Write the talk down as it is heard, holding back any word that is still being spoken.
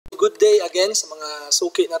good day again sa mga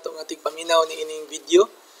suki na itong ating paminaw ni ining video.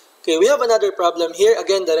 Okay, we have another problem here.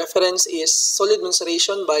 Again, the reference is Solid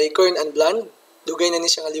Mensuration by Kern and Bland. Dugay na ni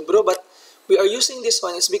siya nga libro, but we are using this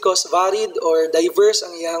one is because varied or diverse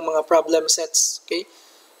ang iyang mga problem sets. Okay,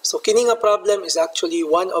 so kini nga problem is actually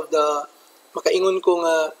one of the makaingon ko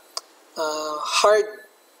nga hard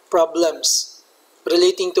problems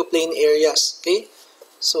relating to plane areas. Okay,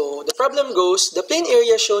 so the problem goes, the plane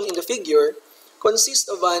area shown in the figure consists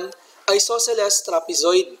of an isosceles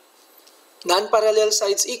trapezoid, non-parallel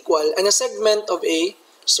sides equal, and a segment of a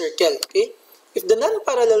circle. Okay? If the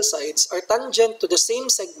non-parallel sides are tangent to the same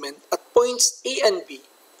segment at points A and B,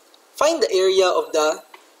 find the area of the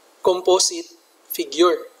composite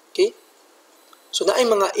figure. Okay? So na ay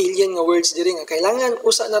mga alien nga words diri nga kailangan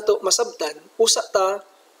usa na to masabtan, usa ta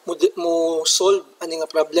mo solve ani nga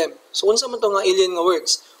problem. So unsa man to nga alien nga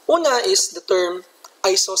words? Una is the term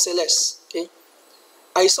isosceles. Okay?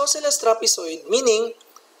 Isosceles trapezoid meaning,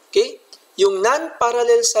 okay, yung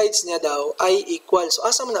non-parallel sides niya daw ay equal. So,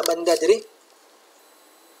 asa man na banda diri?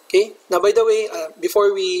 Okay? Now, by the way,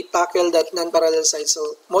 before we tackle that non-parallel side,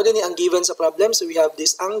 so, mo din ang given sa problem. So, we have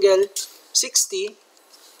this angle 60.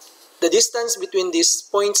 The distance between these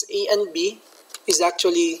points A and B is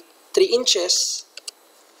actually 3 inches.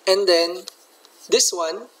 And then, this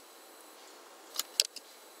one,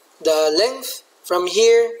 the length from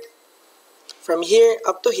here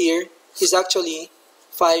up to here is actually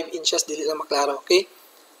 5 inches. Dili lang maklaro, okay?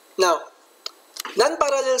 Now,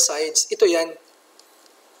 non-parallel sides, ito yan.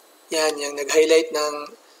 Yan, yung nag-highlight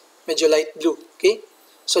ng medyo light blue, okay?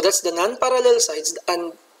 So, that's the non-parallel sides,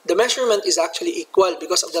 and the measurement is actually equal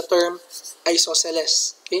because of the term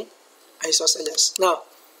isosceles, okay? Isosceles. Now,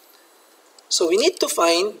 so we need to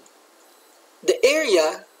find the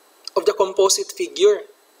area of the composite figure.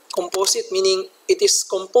 Composite meaning it is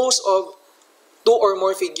composed of 2 or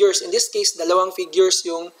more figures. In this case, dalawang figures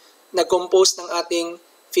yung nag-compose ng ating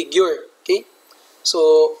figure. Okay?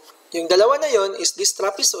 So, yung dalawa na yon is this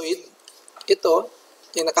trapezoid. Ito,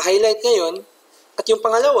 yung naka-highlight ngayon. At yung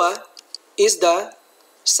pangalawa is the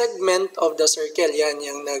segment of the circle. Yan,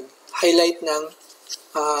 yung nag-highlight ng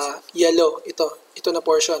yellow. Ito na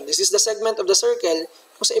portion. This is the segment of the circle.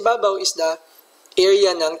 Yung sa ibabaw is the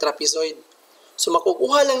area ng trapezoid. So,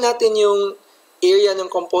 makukuha lang natin yung area ng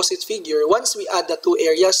composite figure once we add the two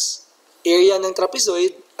areas, area ng trapezoid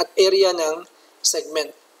at area ng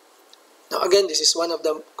segment. Now again, this is one of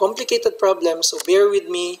the complicated problems, so bear with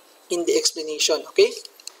me in the explanation, okay?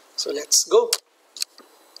 So let's go.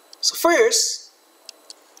 So first,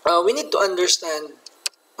 we need to understand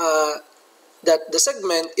that the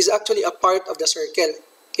segment is actually a part of the circle,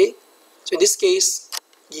 okay? So in this case,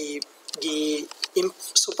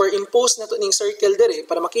 superimpose na to ning circle dere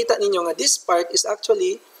para makita ninyo nga this part is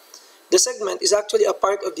actually, the segment is actually a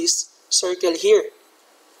part of this circle here.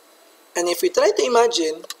 And if we try to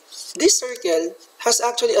imagine, this circle has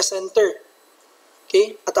actually a center,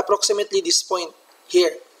 okay, at approximately this point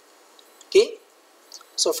here. Okay?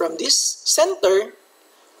 So from this center,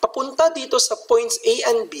 papunta dito sa points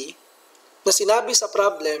A and B na sinabi sa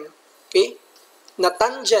problem, okay, na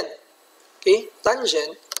tangent, okay,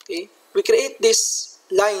 tangent, okay, we create these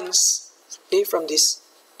lines, okay, from this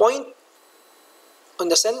point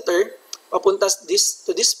on the center, papunta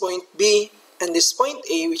to this point B and this point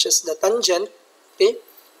A, which is the tangent, okay,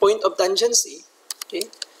 point of tangency, okay,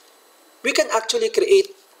 we can actually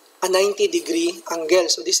create a 90-degree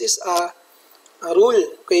angle. So this is a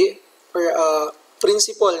rule, okay, or a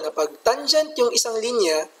principle na pag tangent yung isang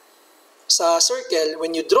linya sa circle,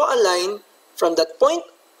 when you draw a line from that point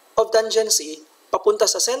of tangency papunta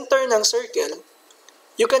sa center ng circle,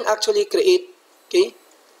 you can actually create, okay,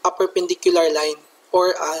 a perpendicular line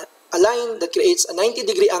or a line that creates a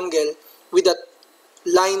 90-degree angle with that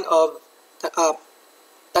line of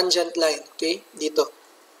tangent line, okay, dito.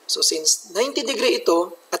 So since 90-degree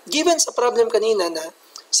ito, at given sa problem kanina na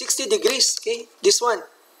 60 degrees, okay, this one,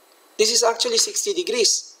 this is actually 60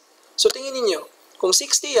 degrees. So tingin niyo, kung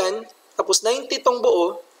 60 yan, tapos 90 tong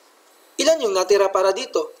buo, ilan yung natira para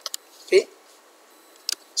dito? Okay?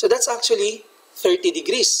 So that's actually 30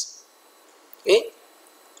 degrees. Okay?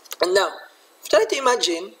 And now, try to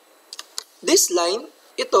imagine, this line,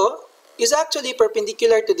 ito, is actually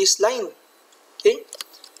perpendicular to this line. Okay?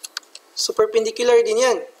 So perpendicular din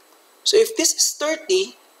yan. So if this is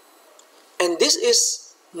 30, and this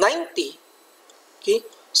is 90, okay?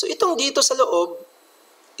 So itong dito sa loob,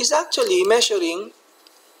 is actually measuring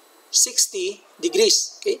 60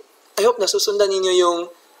 degrees. Okay? I hope nasusundan ninyo yung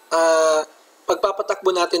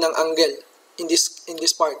pagpapatakbo natin ng angle in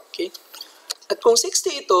this part, okay? At kung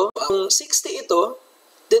 60 ito,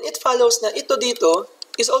 then it follows na ito dito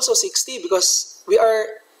is also 60 because we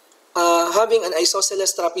are having an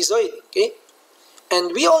isosceles trapezoid, okay?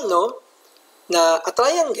 And we all know na a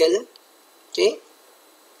triangle, okay,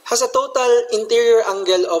 has a total interior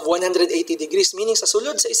angle of 180 degrees, meaning sa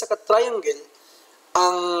sulod sa isa ka triangle,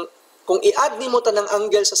 kung i-add ni mo tanang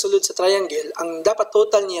angle sa sulod sa triangle, ang dapat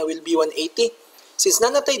total niya will be 180. Since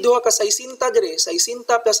nanatay duha ka 60 dire, 60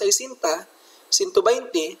 plus 60,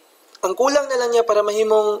 120, ang kulang na lang niya para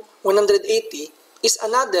mahimong 180 is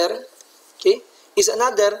another, okay, is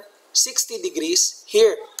another 60 degrees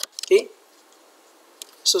here, okay?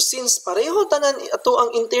 So since pareho tanan ato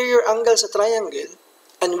ang interior angle sa triangle,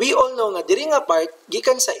 and we all know nga diri nga part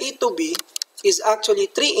gikan sa A to B is actually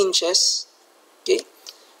 3 inches, okay?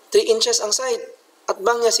 3 inches ang side.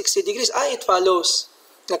 Atbang niya 60 degrees. It follows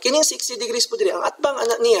na kining 60 degrees po diri, ang atbang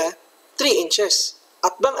anak niya 3 inches.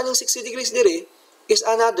 Atbang aning 60 degrees diri is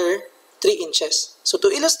another 3 inches. So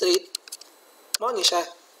to illustrate, mao ni siya.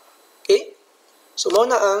 Okay? So mao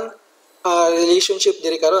na ang relationship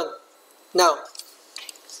diri karon. Now,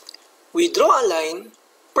 we draw a line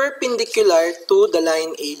perpendicular to the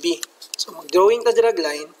line AB. So mag-drawing ta dirag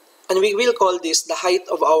line, and we will call this the height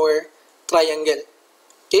of our triangle.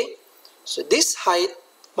 Okay? So this height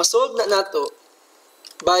masolve na nato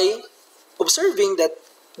by observing that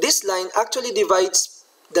this line actually divides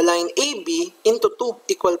the line AB into 2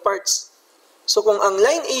 equal parts. So kung ang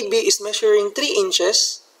line AB is measuring 3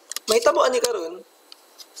 inches, may tabuan ni karon,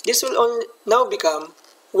 this will now become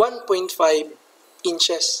 1.5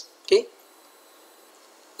 inches. Okay?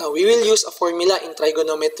 Now, we will use a formula in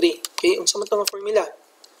trigonometry. Okay? Unsa man tong formula?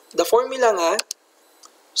 The formula nga,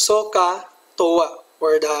 SOHCAHTOA,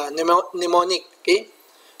 or the mnemonic. Okay?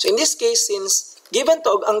 So, in this case, since given to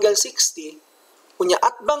og angle 60, unya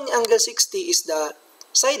atbang ni angle 60 is the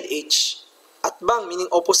side H. Atbang, meaning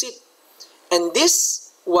opposite. And this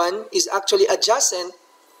one is actually adjacent,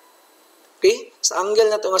 okay, sa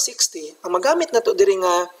angle na to nga 60. Ang magamit na to diri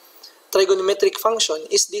nga trigonometric function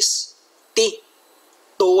is this T,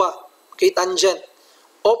 TOA, okay, tangent.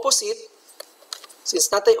 Opposite,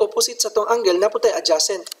 since natay opposite sa tong angle, naputay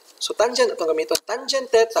adjacent. So tangent atong gamiton.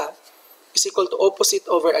 Tangent theta is equal to opposite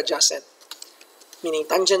over adjacent. Meaning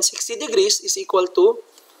tangent 60 degrees is equal to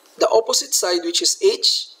the opposite side, which is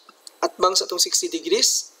H, atbang sa itong 60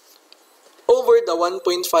 degrees, over the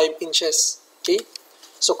 1.5 inches. Okay?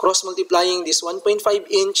 So cross-multiplying this 1.5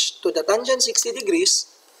 inch to the tangent 60 degrees,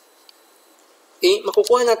 okay,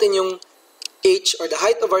 makukuha natin yung H, or the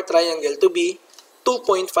height of our triangle, to be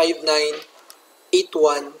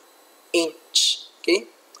 2.5981 inch. Okay?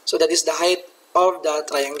 So that is the height of the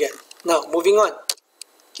triangle. Now, moving on.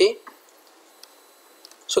 Okay?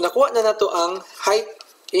 So nakuha na nato ang height,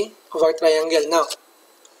 okay, of our triangle. Now,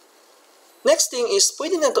 next thing is,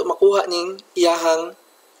 pwede na ito makuha ning iyahang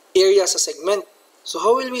area sa segment. So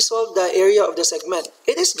how will we solve the area of the segment?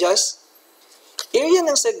 It is just, area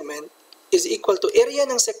ng segment is equal to area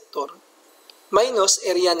ng sector minus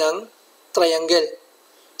area ng triangle.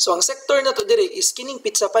 So ang sector na to dire is kining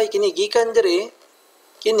pizza pie, kini gikan dire,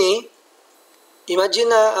 kini, imagine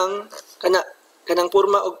na ang kanang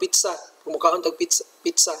porma og pizza, kumukaon tag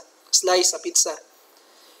pizza, slice sa pizza.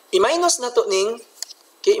 I-minus na to ning,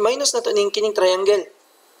 okay, i-minus na to ning kining triangle.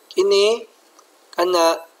 Kini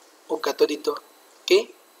kana og kato dito. Okay?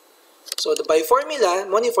 So by formula,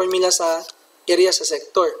 mo ni formula sa area sa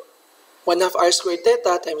sector. 1/2 r squared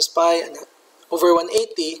theta times pi over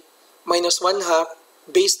 180 minus 1/2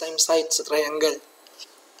 base times height sa triangle.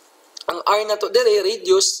 Ang r na to dire,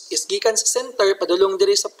 radius, is gikan sa center padulong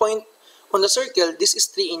dire sa point on the circle. This is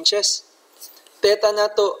 3 inches. Theta na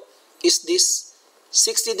to is this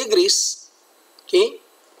 60 degrees. Okay?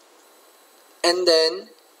 And then,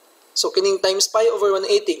 so kining times pi over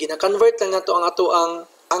 180, gina-convert lang nato ang ato ang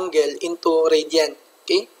angle into radian.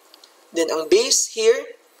 Okay? Then ang base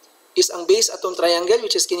here is ang base atong triangle,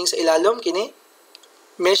 which is kining sa ilalom, kini,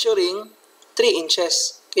 measuring 3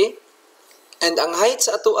 inches. Okay? And ang height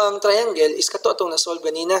sa ato ang triangle is kato atong na-solve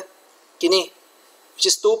ganina. Kini, which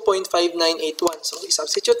is 2.5981. So,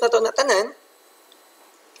 i-substitute na to na tanan.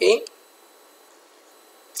 Okay?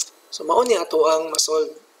 So, mauni ato ang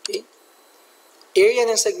ma-solve. Okay? Area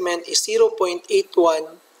ng segment is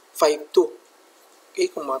 0.8152. Okay?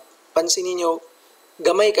 Kung mapansin ninyo,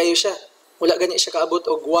 gamay kayo siya. Wala gani siya kaabot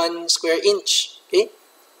og 1 square inch. Okay?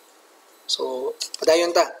 So,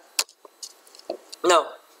 padayon ta. Now,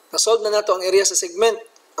 na-solve na nato ang area sa segment.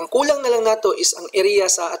 Ang kulang na lang nato is ang area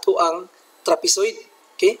sa ato ang trapezoid.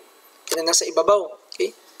 Okay? Kaya nasa ibabaw.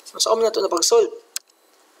 Okay? So, na to na pag-solve.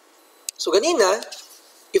 So, ganina,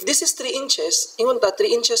 if this is 3 inches, ingon ta,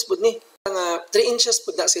 3 inches pud ni. 3 inches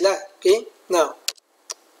pud na sila. Okay? Now,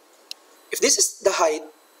 if this is the height,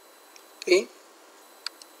 okay,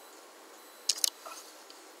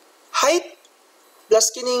 height plus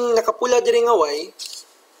kining nakapula diri nga y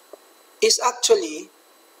is actually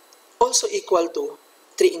also equal to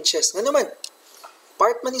 3 inches. Nga naman,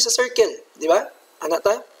 part man ni sa circle, di ba? Ana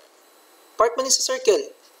ta? Part man ni sa circle.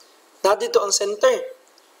 Na dito ang center.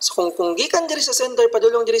 So kung gikan diri sa center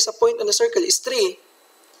padulong diri sa point on the circle is 3,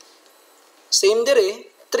 same diri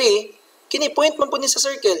 3, kini point man po ni sa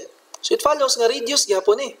circle. So it follows nga radius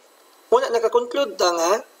gyapon eh. Una naka-conclude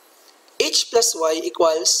nga h plus y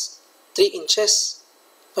equals 3 inches.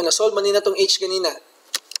 So na-solve man ni natong h ganina.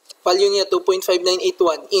 Value niya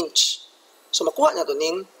 2.5981 inch. So makuha na to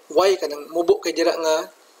ning y kanang mubo kay dira nga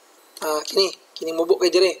kini mubo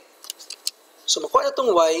kay dire. So makuha na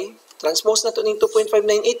tong y, transpose na to ning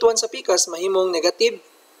 2.5981 sa pikas mahimong negative.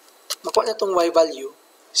 Makuha na tong y value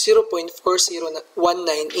 0.4019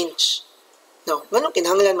 inch. Now, nganong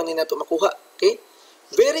kinahanglan man ni nato makuha, okay?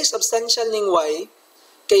 Very substantial ning y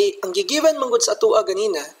kay ang gigiven man gud sa atoa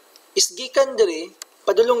ganina is gikan diri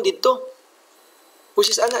padulong didto. Which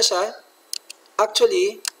is ana siya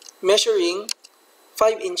actually measuring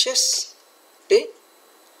 5 inches. Okay?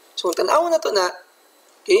 So, tan-aw na to na,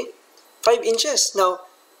 okay? 5 inches. Now,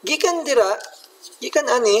 gikan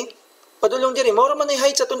ani, padulong diri, maura man ay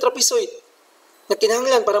height sa itong trapezoid na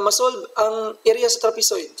kinahanglan para masolve ang area sa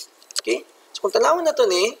trapezoid. Okay? So, kung tan-aw na to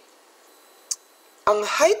ni, ang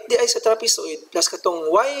height di ay sa trapezoid plus katong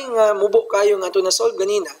y nga mubo kayo nga ito na-solve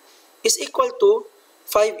ganina is equal to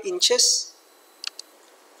 5 inches.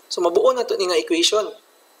 So, mabuo na to ni nga equation.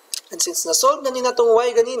 And since na-solve na ni natong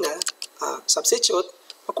y ganina, substitute,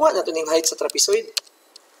 makuha na to ning height sa trapezoid.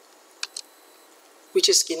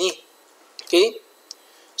 Which is kini. Okay?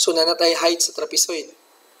 So, nanatay height sa trapezoid.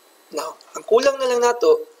 Now, ang kulang na lang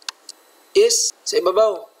nato is sa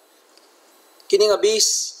ibabaw. Kini nga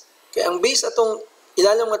base. Kaya ang base atong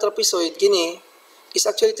ilalim nga trapezoid, kini is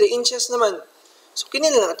actually 3 inches naman. So,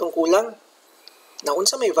 kini na lang atong kulang. Now,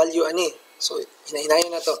 unsa may value ani? So,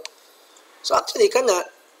 hinahinayon na to. So, actually,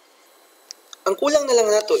 ang kulang na lang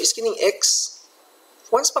na to is kining x.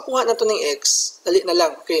 Once makuha na to ng x, dali na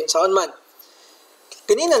lang. Okay, saan man.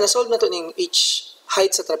 Kanina, na-solve na to ng each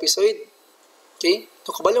height sa trapezoid. Okay?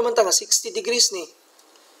 Ito, kabalo man ta nga 60 degrees ni.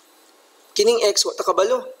 Kining x, wata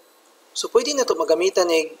kabalo. So, pwede na to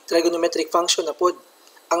magamitan ng trigonometric function na pod.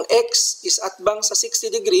 Ang x is atbang sa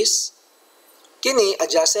 60 degrees, kini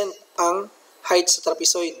adjacent ang height sa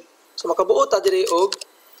trapezoid. So, makabuo ta dire og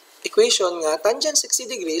equation nga tangent 60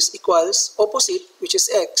 degrees equals opposite, which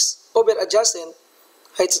is x, over adjacent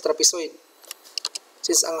height sa trapezoid.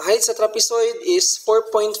 Since ang height sa trapezoid is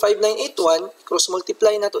 4.5981, cross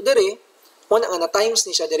multiply na to dire, una nga na times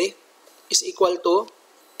ni siya dire, is equal to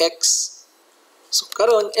x. So,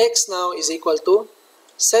 karon x now is equal to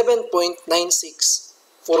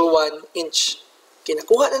 7.9641 inch.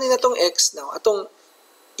 Kinakuha na ni natong x, now atong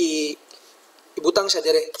ibutang siya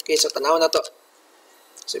dire. Okay, so tanaw na to.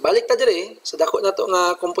 So ibalik ta dire sa dako na to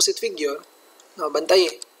nga composite figure, na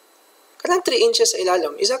bantay. Kanang 3 inches sa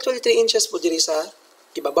ilalim is actually 3 inches po dire sa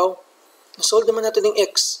ibabaw. Na-solve naman nato ning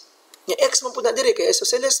x. Nya x man po na dire kay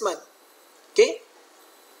isosceles man. Okay?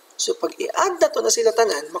 So pag i-add na to na sila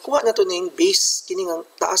tanan, makuha na to ning base, kini nga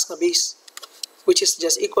taas nga base, which is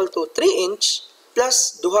just equal to 3 inch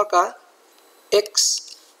plus duha ka x.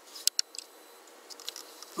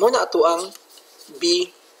 Muna ato ang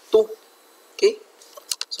B2. Okay?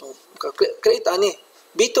 So, create ani.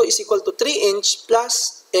 B2 is equal to 3 inch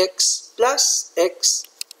plus x.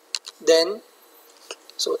 Then,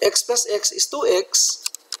 so x plus x is 2x.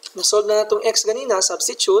 Na-solve na natong x ganina,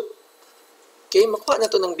 substitute. Okay, makuha na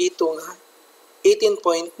to ng B2 nga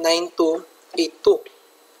 18.9282.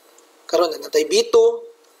 Karon na natay B2,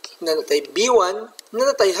 na natay B1, na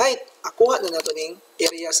natay height. Akuha na nato ning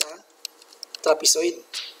area sa trapezoid.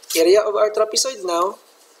 Area of our trapezoid now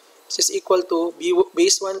is equal to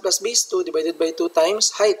base 1 plus base 2 divided by 2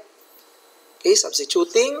 times height. Okay,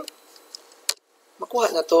 substituting, makuha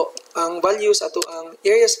na to ang values ato ang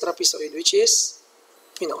area sa trapezoid, which is,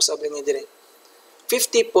 pinausab lang nga dire,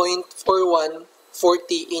 50.4140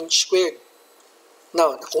 inch squared.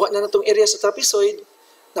 Now, nakuha na natong area sa trapezoid,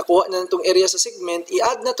 nakuha na natong area sa segment,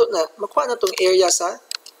 i-add na to na, makuha na tong area sa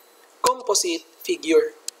composite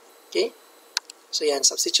figure. Okay? So, yan.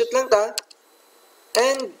 Substitute lang ta.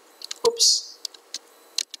 And,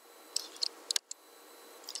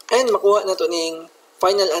 and makuha na to ning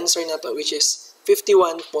final answer na to, which is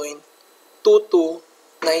 51.2292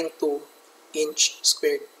 inch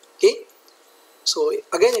squared. Okay? So,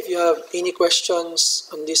 again, if you have any questions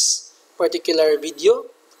on this particular video,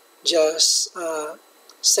 just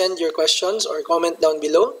send your questions or comment down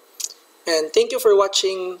below. And thank you for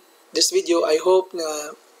watching this video. I hope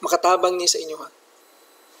na makatabang ni sa inyo ha.